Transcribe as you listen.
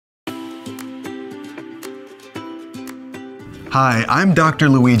Hi, I'm Dr.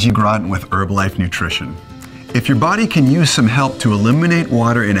 Luigi Groton with Herbalife Nutrition. If your body can use some help to eliminate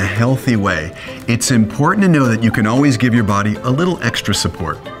water in a healthy way, it's important to know that you can always give your body a little extra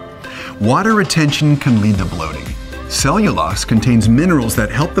support. Water retention can lead to bloating. Cellulose contains minerals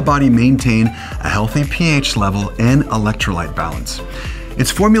that help the body maintain a healthy pH level and electrolyte balance. It's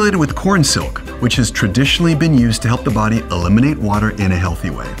formulated with corn silk, which has traditionally been used to help the body eliminate water in a healthy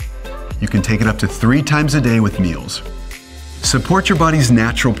way. You can take it up to 3 times a day with meals. Support your body's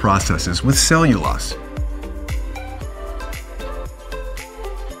natural processes with cellulose.